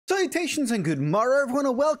Salutations and good morrow, everyone,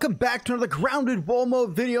 and welcome back to another Grounded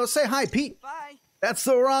Womo video. Say hi, Pete. Bye. That's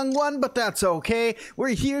the wrong one, but that's okay. We're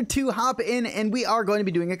here to hop in, and we are going to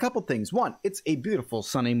be doing a couple things. One, it's a beautiful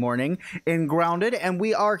sunny morning in Grounded, and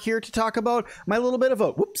we are here to talk about my little bit of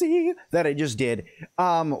a whoopsie that I just did.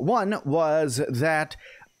 One was that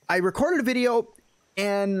I recorded a video,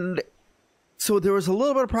 and so there was a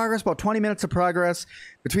little bit of progress, about 20 minutes of progress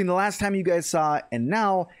between the last time you guys saw it and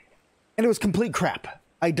now, and it was complete crap.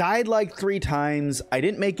 I died like 3 times. I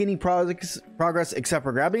didn't make any progress except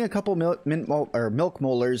for grabbing a couple milk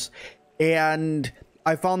molars, and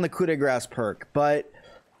I found the coup de grace perk. But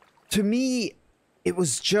to me, it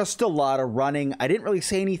was just a lot of running. I didn't really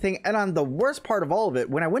say anything, and on the worst part of all of it,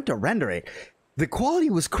 when I went to render it, the quality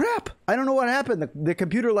was crap. I don't know what happened. The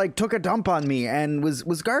computer like took a dump on me and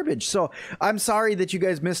was garbage. So I'm sorry that you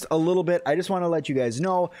guys missed a little bit. I just want to let you guys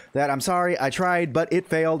know that I'm sorry. I tried, but it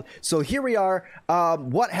failed. So here we are.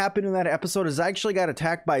 What happened in that episode is I actually got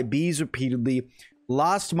attacked by bees repeatedly.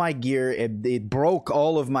 Lost my gear. It broke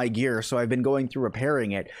all of my gear, so I've been going through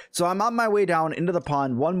repairing it. So I'm on my way down into the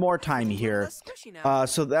pond one more time here.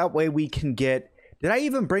 So that way we can get... Did I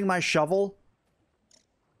even bring my shovel?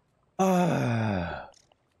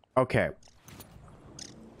 Okay.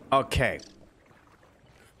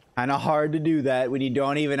 Kinda hard to do that when you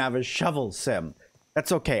don't even have a shovel, Sim.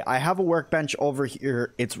 That's okay. I have a workbench over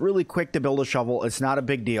here. It's really quick to build a shovel. It's not a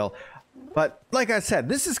big deal. But like I said,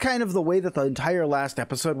 this is kind of the way that the entire last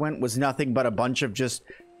episode went, was nothing but a bunch of just,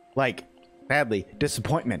 like, badly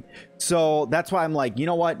disappointment. So that's why I'm like, you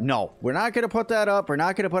know what? No, we're not going to put that up. We're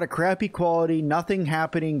not going to put a crappy quality, nothing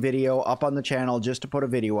happening video up on the channel just to put a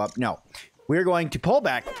video up. No, we're going to pull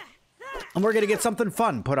back and we're going to get something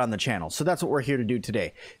fun put on the channel. So that's what we're here to do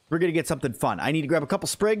today. We're going to get something fun. I need to grab a couple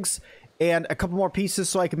sprigs and a couple more pieces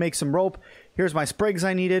so I can make some rope. Here's my sprigs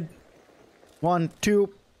I needed. 1,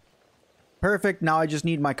 2. Perfect. Now I just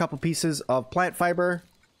need my couple pieces of plant fiber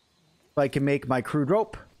so I can make my crude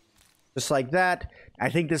rope. Just like that. I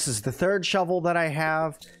think this is the 3rd shovel that I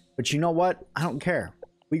have. But you know what? I don't care.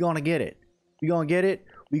 We're going to get it. We're going to get it.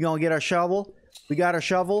 We're going to get our shovel. We got our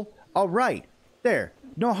shovel. All right. There.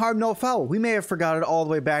 No harm, no foul. We may have forgot it all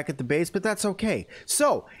the way back at the base, but that's okay.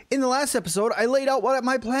 So, in the last episode, I laid out what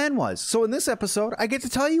my plan was. So, in this episode, I get to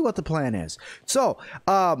tell you what the plan is. So,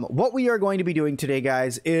 what we are going to be doing today,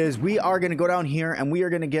 guys, is we are going to go down here and we are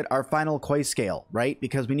going to get our final koi scale, right?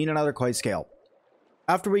 Because we need another koi scale.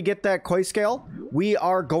 After we get that koi scale, we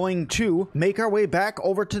are going to make our way back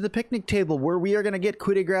over to the picnic table where we are going to get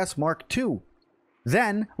coup de grace Mark II.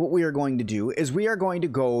 Then, what we are going to do is we are going to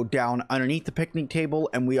go down underneath the picnic table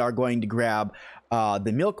and we are going to grab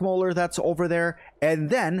the milk molar that's over there. And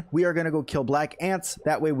then we are going to go kill black ants.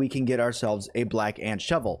 That way we can get ourselves a black ant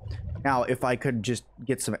shovel. Now, if I could just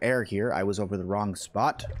get some air here. I was over the wrong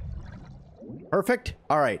spot. Perfect.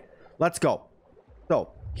 All right, let's go.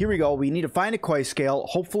 So, here we go. We need to find a koi scale.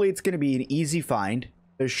 Hopefully, it's going to be an easy find.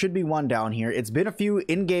 There should be one down here. It's been a few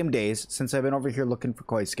in-game days since I've been over here looking for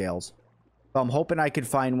koi scales. So I'm hoping I could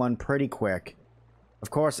find one pretty quick.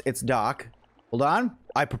 Of course, it's dark. Hold on.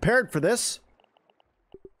 I prepared for this.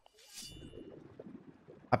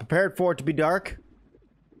 I prepared for it to be dark.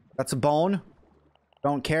 That's a bone.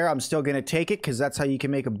 Don't care. I'm still going to take it because that's how you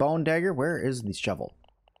can make a bone dagger. Where is the shovel?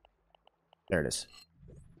 There it is.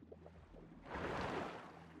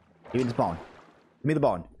 Give me this bone. Give me the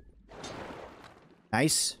bone.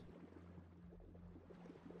 Nice.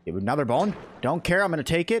 Give me another bone. Don't care. I'm going to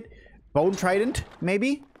take it. Bone trident.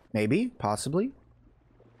 Maybe. Maybe. Possibly.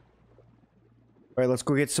 Alright, let's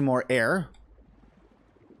go get some more air.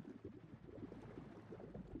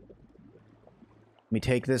 Let me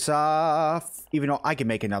take this off. Even though I can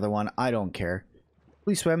make another one. I don't care.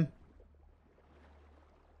 Please swim.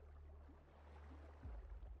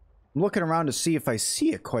 I'm looking around to see if I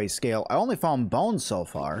see a koi scale. I only found bones so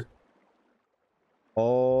far.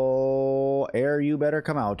 Oh, air, you better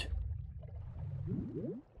come out.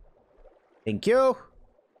 Thank you.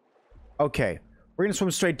 Okay, we're gonna swim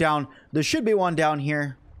straight down. There should be one down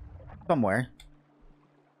here somewhere.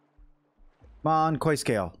 Come on, koi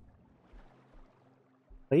scale.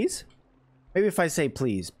 Please? Maybe if I say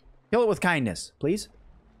please. Kill it with kindness, please.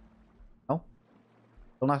 No?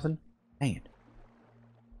 Still nothing? Dang it.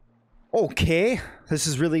 Okay, this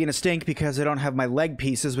is really gonna stink because I don't have my leg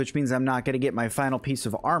pieces, which means I'm not gonna get my final piece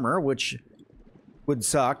of armor, which would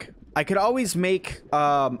suck. I could always make,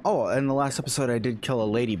 oh, in the last episode I did kill a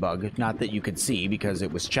ladybug. Not that you could see because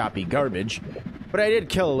it was choppy garbage, but I did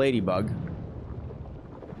kill a ladybug.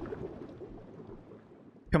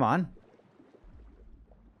 Come on.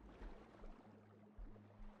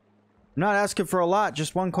 I'm not asking for a lot,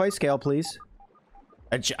 just one koi scale, please.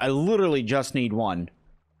 I literally just need one.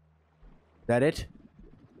 Is that it?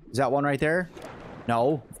 Is that one right there?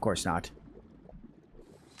 No, of course not.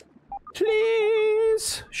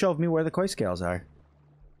 Please show me where the koi scales are.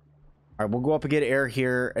 All right, we'll go up and get air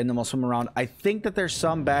here, and then we'll swim around. I think that there's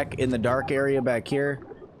some back in the dark area back here.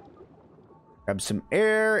 Grab some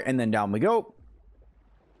air, and then down we go.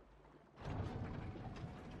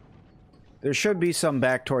 There should be some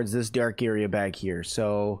back towards this dark area back here,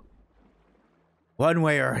 so one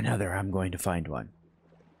way or another, I'm going to find one.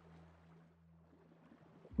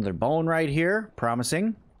 Another bone right here.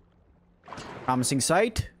 Promising. Promising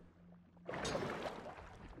sight.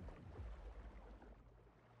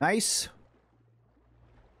 Nice.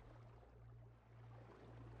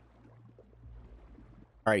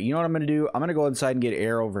 All right, you know what I'm going to do? I'm going to go inside and get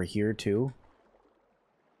air over here, too.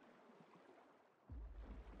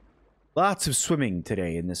 Lots of swimming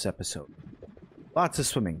today in this episode. Lots of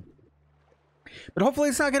swimming. But hopefully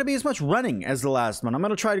it's not going to be as much running as the last one. I'm going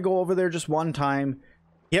to try to go over there just one time,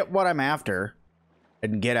 get what I'm after,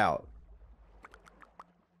 and get out.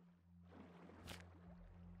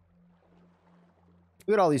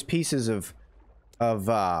 Look at all these pieces of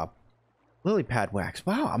lily pad wax.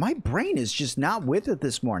 Wow, my brain is just not with it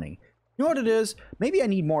this morning. You know what it is? Maybe I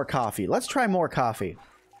need more coffee. Let's try more coffee.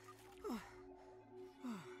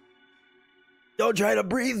 Don't try to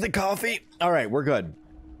breathe the coffee. All right, we're good.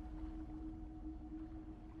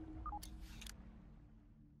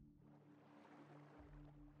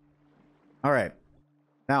 All right.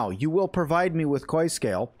 Now, you will provide me with koi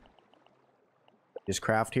scale. Just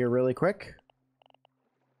craft here really quick.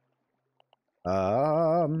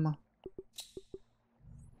 Go.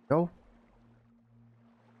 I'm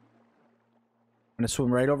gonna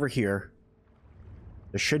swim right over here.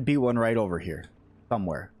 There should be one right over here.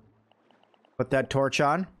 Somewhere. Put that torch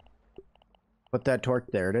on. Put that torch.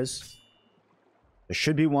 There it is. There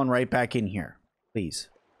should be one right back in here. Please.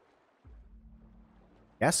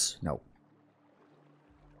 Yes? No.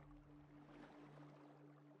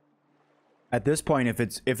 At this point,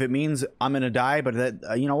 if it means I'm gonna die, but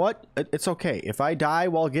that you know what? It's okay. If I die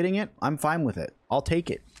while getting it, I'm fine with it. I'll take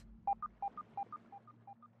it.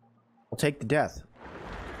 I'll take the death.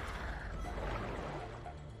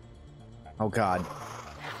 Oh God.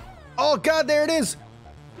 Oh God, there it is.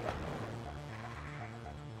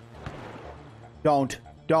 Don't.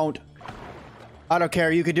 I don't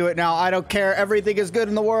care. You can do it now. I don't care. Everything is good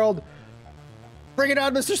in the world. Bring it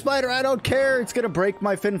on, Mr. Spider. I don't care. It's going to break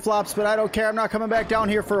my fin flops, but I don't care. I'm not coming back down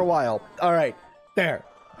here for a while. All right. There.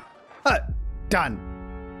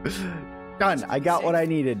 Done. Done. I got what I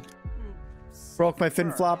needed. Broke my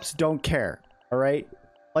fin flops. Don't care. All right.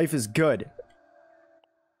 Life is good.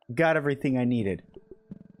 Got everything I needed.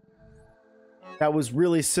 That was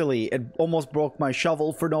really silly. It almost broke my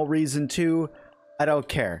shovel for no reason, too. I don't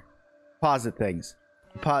care. Pause it things.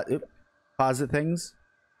 Pause it things.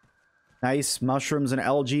 Nice. Mushrooms and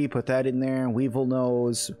algae. Put that in there. Weevil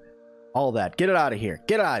nose. All that. Get it out of here.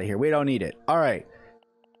 Get it out of here. We don't need it. All right.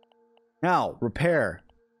 Now, repair.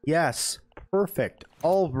 Yes. Perfect.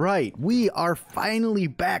 All right. We are finally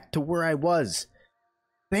back to where I was.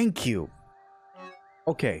 Thank you.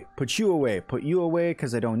 Okay. Put you away. Put you away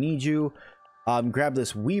because I don't need you. Grab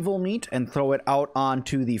this weevil meat and throw it out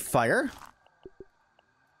onto the fire.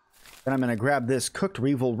 Then I'm going to grab this cooked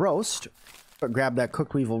weevil roast. Grab that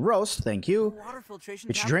cooked weevil roast. Thank you. Get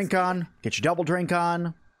your drink on. Get your double drink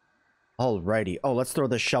on. Alrighty. Oh, let's throw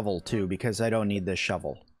the shovel too because I don't need this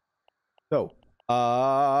shovel. So,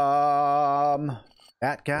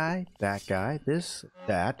 that guy, this,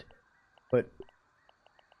 that.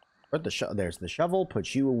 But there's the shovel.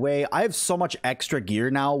 Put you away. I have so much extra gear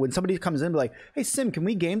now. When somebody comes in, be like, "Hey Sim, can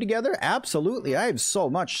we game together?" Absolutely. I have so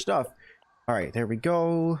much stuff. All right, there we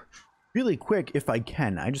go. Really quick, if I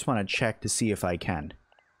can. I just want to check to see if I can.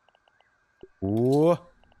 Ooh.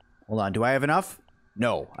 Hold on. Do I have enough?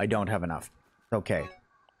 No, I don't have enough. Okay.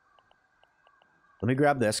 Let me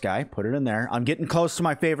grab this guy. Put it in there. I'm getting close to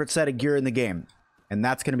my favorite set of gear in the game. And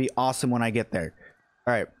that's going to be awesome when I get there.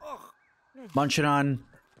 All right. Munch it on.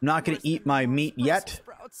 I'm not going to eat my meat yet.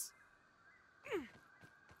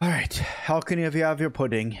 All right. How can you have your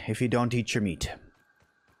pudding if you don't eat your meat?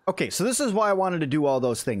 Okay, so this is why I wanted to do all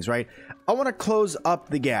those things, right? I want to close up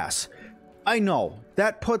the gas. I know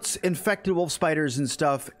that puts infected wolf spiders and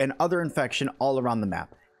stuff and other infection all around the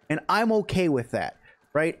map. And I'm okay with that,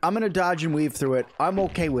 right? I'm going to dodge and weave through it. I'm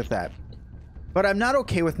okay with that. But I'm not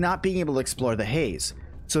okay with not being able to explore the haze.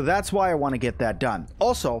 So that's why I want to get that done.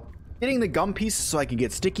 Also, getting the gum pieces so I can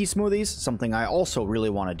get sticky smoothies, something I also really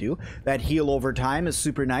want to do. That heal over time is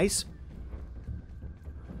super nice.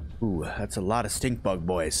 Ooh, that's a lot of stink bug,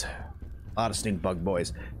 boys. A lot of stink bug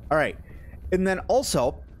boys. All right. And then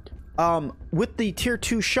also, with the tier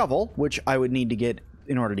 2 shovel, which I would need to get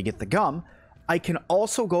in order to get the gum, I can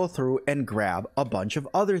also go through and grab a bunch of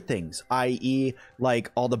other things, i.e.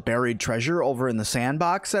 like all the buried treasure over in the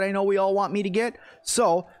sandbox that I know we all want me to get.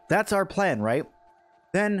 So that's our plan, right?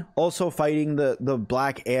 Then also fighting the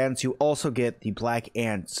black ants, you also get the black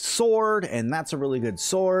ant sword, and that's a really good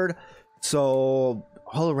sword. So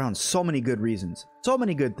all around, so many good reasons, so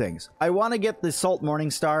many good things. I want to get the Salt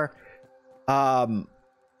Morning Star. I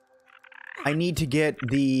need to get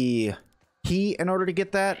the key in order to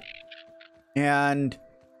get that. And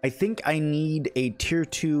I think I need a tier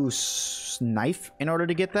 2 knife in order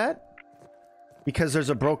to get that. Because there's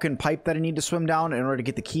a broken pipe that I need to swim down in order to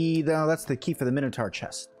get the key. No, that's the key for the Minotaur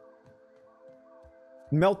chest.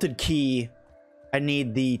 Melted key, I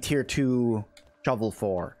need the tier 2 shovel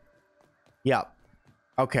for. Yeah.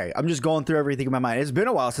 Okay, I'm just going through everything in my mind. It's been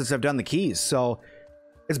a while since I've done the keys. So,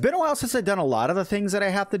 it's been a while since I've done a lot of the things that I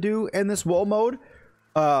have to do in this WoW mode.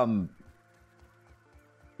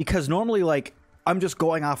 Because normally, like, I'm just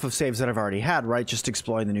going off of saves that I've already had, right? Just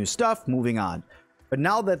exploring the new stuff, moving on. But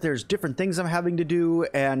now that there's different things I'm having to do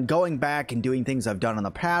and going back and doing things I've done in the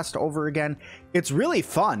past over again, it's really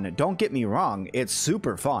fun. Don't get me wrong. It's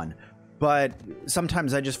super fun. But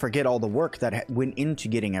sometimes I just forget all the work that went into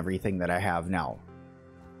getting everything that I have now.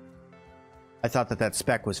 I thought that that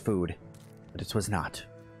speck was food, but it was not.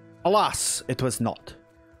 Alas, it was not.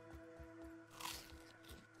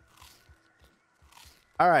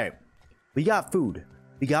 All right, we got food,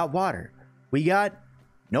 we got water, we got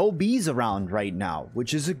no bees around right now,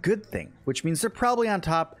 which is a good thing, which means they're probably on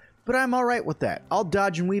top, but I'm all right with that. I'll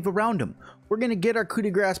dodge and weave around them. We're going to get our coup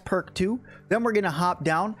de grace perk too. Then we're going to hop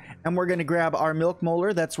down and we're going to grab our milk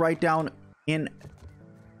molar that's right down in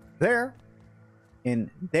there.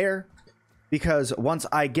 Because once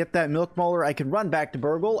I get that milk molar, I can run back to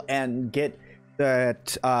Burgle and get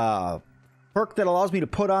that perk that allows me to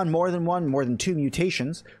put on more than 2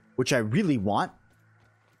 mutations, which I really want.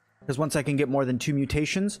 Because once I can get more than 2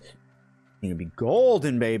 mutations, it's gonna be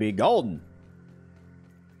golden, baby, golden.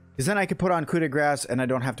 Because then I can put on coup de grace and I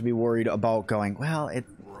don't have to be worried about going, well, do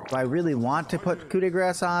I really want to put coup de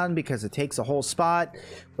grace on because it takes a whole spot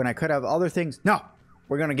when I could have other things? No,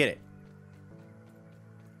 we're gonna get it.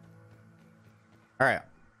 All right.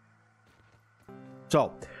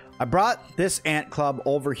 So, I brought this ant club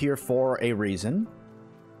over here for a reason.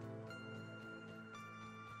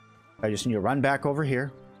 I just need to run back over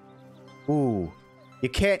here. Ooh. You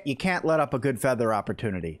can't let up a good feather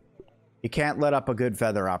opportunity. You can't let up a good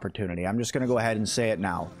feather opportunity. I'm just going to go ahead and say it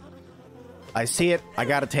now. I see it. I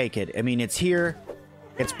got to take it. I mean, it's here.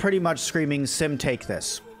 It's pretty much screaming, Sim, take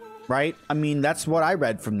this. Right? I mean, that's what I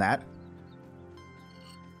read from that.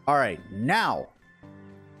 All right. Now,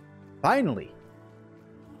 finally,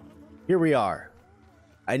 here we are.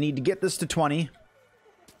 I need to get this to 20.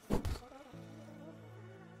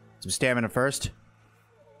 Some stamina first.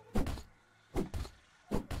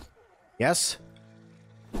 Yes.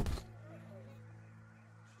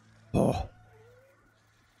 Oh.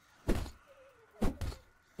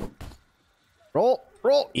 Roll,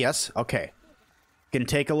 roll. Yes. Okay. Gonna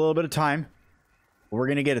take a little bit of time. We're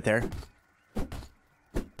gonna get it there.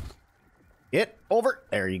 Get over.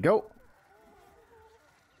 There you go.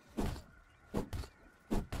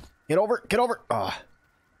 Get over. Get over. Oh.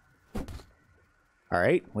 All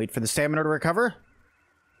right. Wait for the stamina to recover.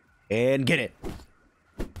 And get it.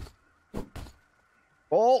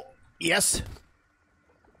 Oh, yes.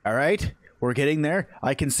 All right. We're getting there.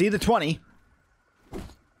 I can see the 20.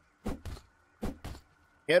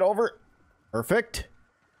 Get over. Perfect.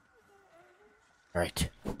 All right.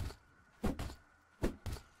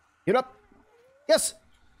 Get up. Yes.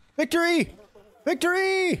 Victory.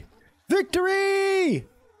 Victory. Victory.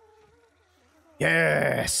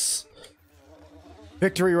 Yes.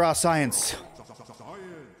 Victory, raw science.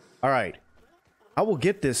 All right. I will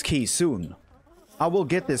get this key soon. I will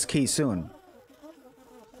get this key soon.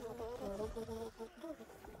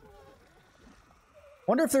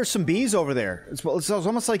 Wonder if there's some bees over there. It's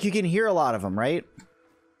almost like you can hear a lot of them, right?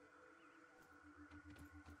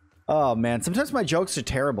 Oh, man. Sometimes my jokes are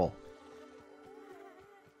terrible.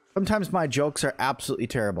 Sometimes my jokes are absolutely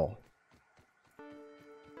terrible.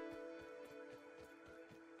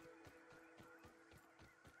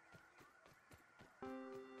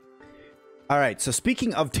 All right, so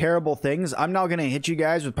speaking of terrible things, I'm now going to hit you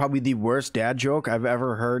guys with probably the worst dad joke I've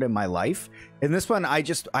ever heard in my life. And this one,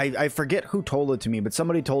 I forget who told it to me, but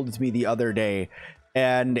somebody told it to me the other day.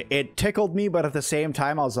 And it tickled me, but at the same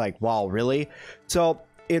time, I was like, wow, really? So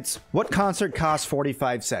it's, what concert costs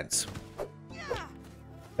 45 cents?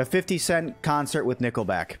 A 50-cent concert with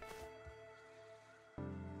Nickelback.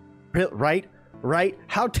 Right? Right?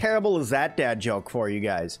 How terrible is that dad joke for you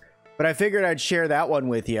guys? But I figured I'd share that one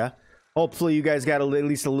with you. Hopefully you guys got at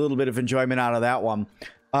least a little bit of enjoyment out of that one.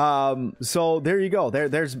 So there you go.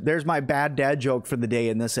 There's my bad dad joke for the day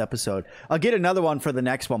in this episode. I'll get another one for the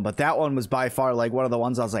next one, but that one was by far like one of the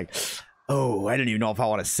ones I was like, oh, I don't even know if I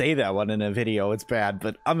want to say that one in a video. It's bad,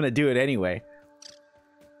 but I'm going to do it anyway.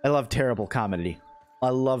 I love terrible comedy. I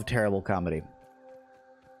love terrible comedy.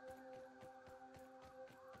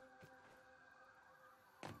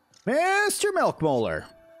 Mr. Milk Molar.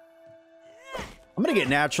 I'm going to get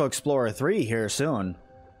Natural Explorer 3 here soon.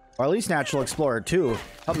 Or at least Natural Explorer 2.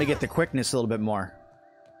 Help me get the quickness a little bit more.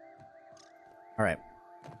 Alright.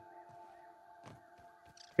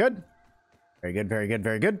 Good. Very good, very good,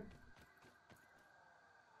 very good.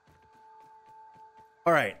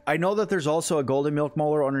 Alright, I know that there's also a golden milk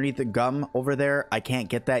molar underneath the gum over there. I can't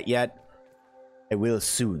get that yet. I will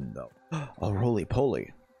soon, though. Oh,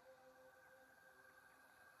 roly-poly.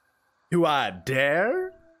 Do I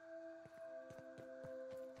dare?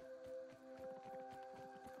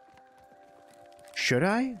 Should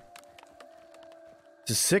I?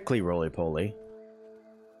 It's a sickly roly-poly.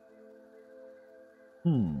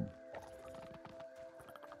 I'm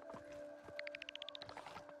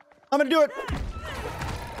gonna do it!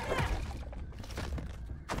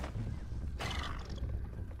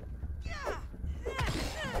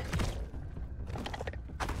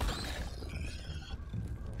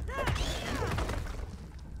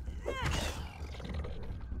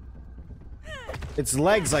 Its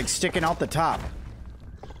legs like sticking out the top.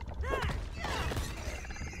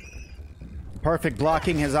 Perfect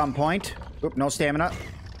blocking is on point. Oop, no stamina.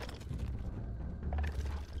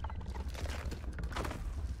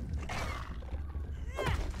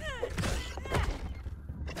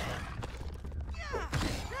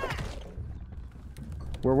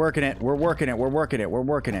 We're working it. We're working it. We're working it. We're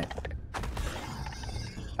working it.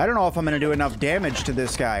 I don't know if I'm going to do enough damage to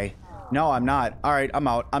this guy. No, I'm not. All right, I'm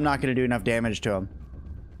out. I'm not going to do enough damage to him.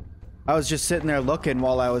 I was just sitting there looking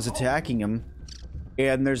while I was attacking him.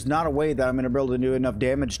 And there's not a way that I'm going to be able to do enough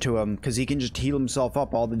damage to him. Because he can just heal himself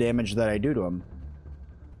up all the damage that I do to him.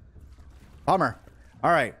 Bummer.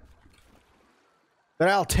 All right. But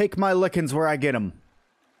I'll take my lickings where I get them.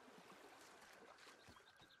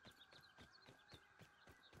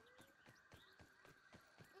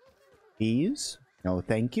 Keys? No,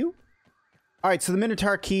 thank you. Alright, so the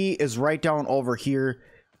Minotaur key is right down over here.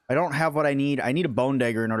 I don't have what I need. I need a bone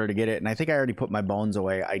dagger in order to get it, and I think I already put my bones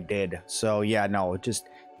away. I did. So, yeah, no, just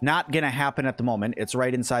not gonna happen at the moment. It's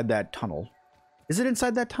right inside that tunnel. Is it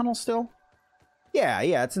inside that tunnel still? Yeah,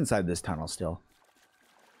 it's inside this tunnel still.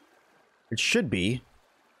 It should be.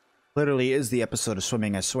 Literally is the episode of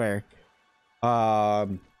swimming, I swear.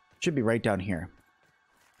 Should be right down here.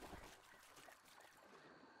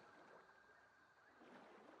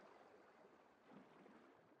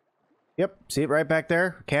 Yep, see it right back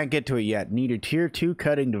there? Can't get to it yet. Need a tier 2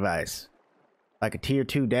 cutting device. Like a tier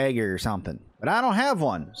 2 dagger or something. But I don't have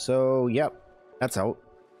one, so yep, that's out.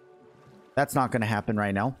 That's not going to happen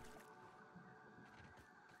right now.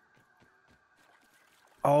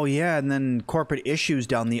 Oh yeah, and then corporate issues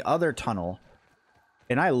down the other tunnel.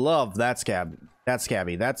 And I love that scabby.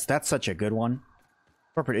 That's such a good one.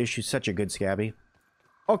 Corporate issues, such a good scabby.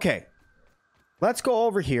 Okay, let's go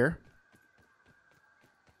over here.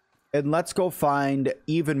 And let's go find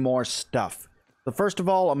even more stuff. So first of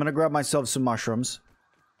all, I'm going to grab myself some mushrooms.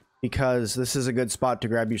 Because this is a good spot to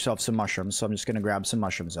grab yourself some mushrooms. So I'm just going to grab some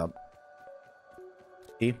mushrooms up.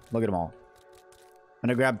 See? Look at them all. I'm going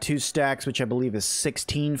to grab 2 stacks, which I believe is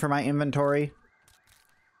 16 for my inventory.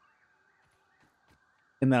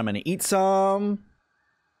 And then I'm going to eat some.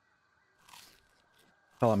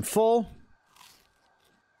 Until I'm full.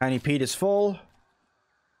 Tiny Pete is full.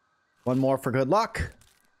 One more for good luck.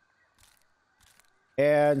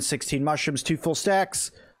 And 16 mushrooms, 2 full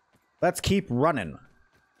stacks. Let's keep running.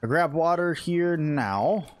 I grab water here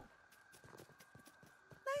now.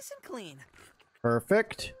 Nice and clean.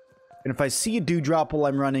 Perfect. And if I see a dewdrop while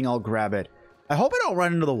I'm running, I'll grab it. I hope I don't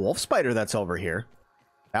run into the wolf spider that's over here.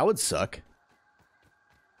 That would suck.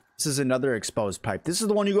 This is another exposed pipe. This is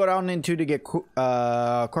the one you go down into to get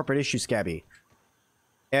corporate issue scabby.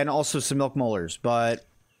 And also some milk molars, but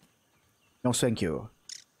no thank you.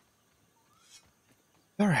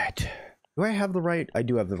 Alright. Do I have the right? I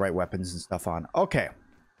do have the right weapons and stuff on. Okay.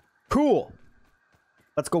 Cool.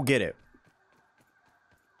 Let's go get it.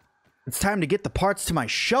 It's time to get the parts to my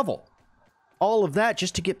shovel. All of that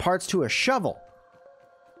just to get parts to a shovel.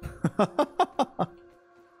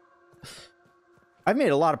 I I've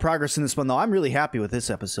made a lot of progress in this one, though. I'm really happy with this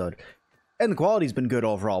episode. And the quality's been good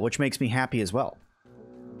overall, which makes me happy as well.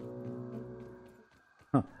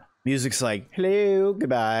 Huh. Music's like, hello,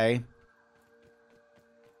 goodbye.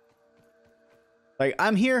 Like,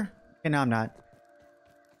 I'm here, and I'm not.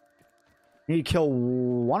 I need to kill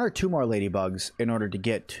 1 or 2 more ladybugs in order to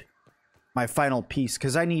get my final piece,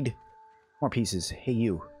 because I need more pieces. Hey,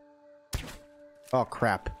 you. Oh,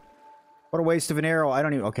 crap. What a waste of an arrow. I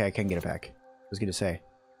don't even... Okay, I can get it back. I was going to say.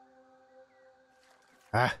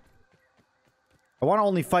 Ah. I want to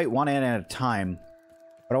only fight one ant at a time,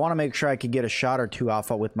 but I want to make sure I can get a shot or 2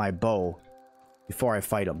 off with my bow before I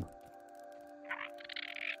fight him.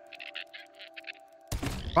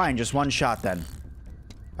 Fine, just 1 shot then.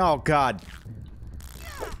 Oh, God.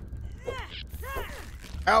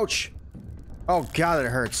 Ouch. Oh, God, it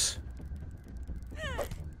hurts.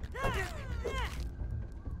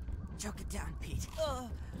 Choke it down, Pete.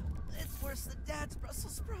 It's worse than Dad's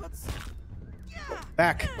Brussels sprouts.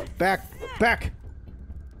 Back, back, back. Do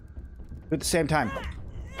it at the same time.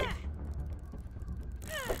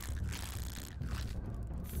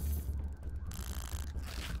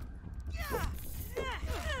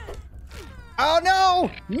 Oh, no!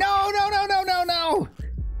 No, no, no, no, no, no!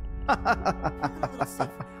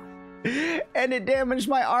 And it damaged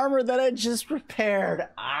my armor that I just repaired.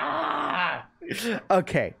 Ah!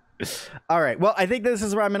 Okay. All right. Well, I think this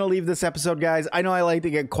is where I'm going to leave this episode, guys. I know I like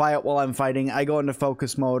to get quiet while I'm fighting. I go into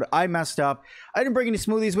focus mode. I messed up. I didn't bring any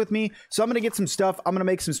smoothies with me, so I'm going to get some stuff. I'm going to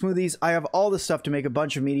make some smoothies. I have all the stuff to make a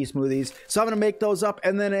bunch of meaty smoothies, so I'm going to make those up,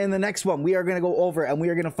 and then in the next one, we are going to go over, and we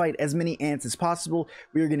are going to fight as many ants as possible.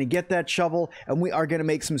 We are going to get that shovel, and we are going to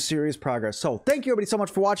make some serious progress. So thank you, everybody, so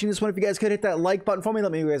much for watching this one. If you guys could hit that like button for me,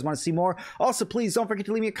 let me know if you guys want to see more. Also, please don't forget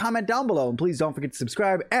to leave me a comment down below, and please don't forget to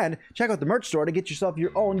subscribe, and check out the merch store to get yourself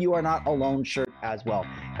your own You Are Not Alone shirt as well.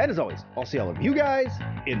 And as always, I'll see all of you guys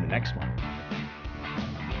in the next one.